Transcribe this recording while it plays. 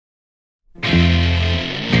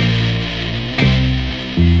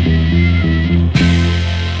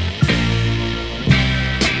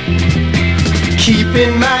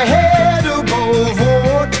keeping my head above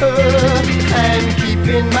water. I'm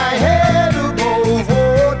keeping my head above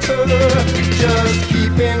water. Just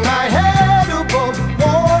keeping my head above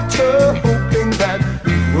water, hoping that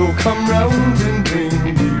you'll come round and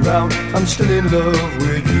bring me round. I'm still in love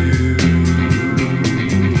with you.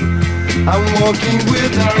 I'm walking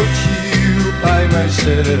without you by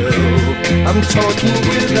myself. I'm talking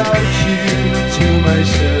without you to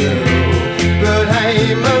myself. But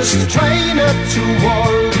I must try not to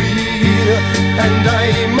worry, and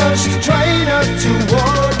I must try not to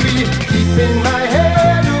worry. Keeping my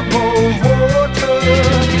head above water,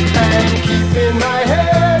 and keeping my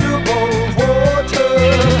head above water.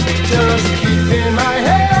 Just keeping my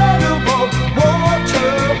head above water,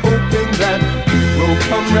 hoping that you'll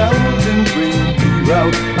come round and bring me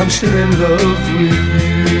round. I'm still in love with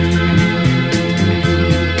you.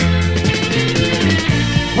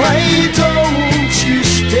 Why don't you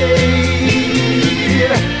stay?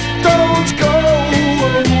 Don't go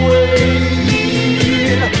away.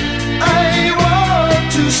 I want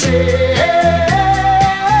to say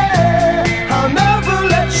I'll never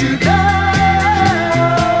let you down.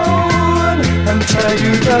 I'm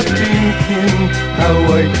tired of thinking how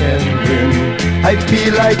I can win. I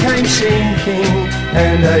feel like I'm sinking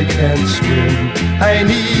and I can't swim. I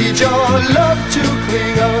need your love to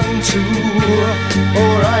cling on to,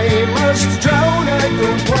 or I must drown. I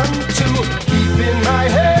don't want to. Keeping my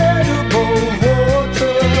head above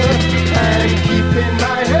water, and keeping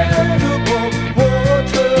my head above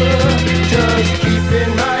water. Just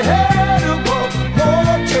keeping my head above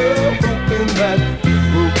water, hoping that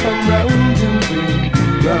you'll come round and bring me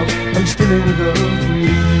round. I'm still in love with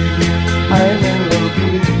you. I'm in love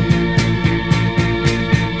with you.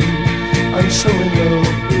 I'm so in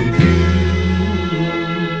love with you.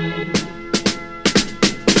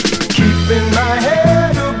 Keeping my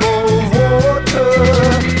head above water,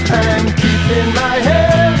 I'm keeping my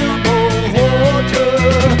head above water.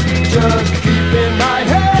 Just keeping my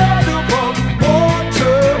head above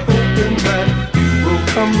water, hoping that you'll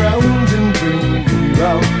come round and bring me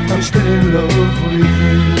round. I'm still in love with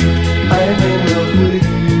you. I'm in love with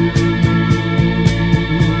you.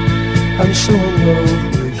 I'm so in love.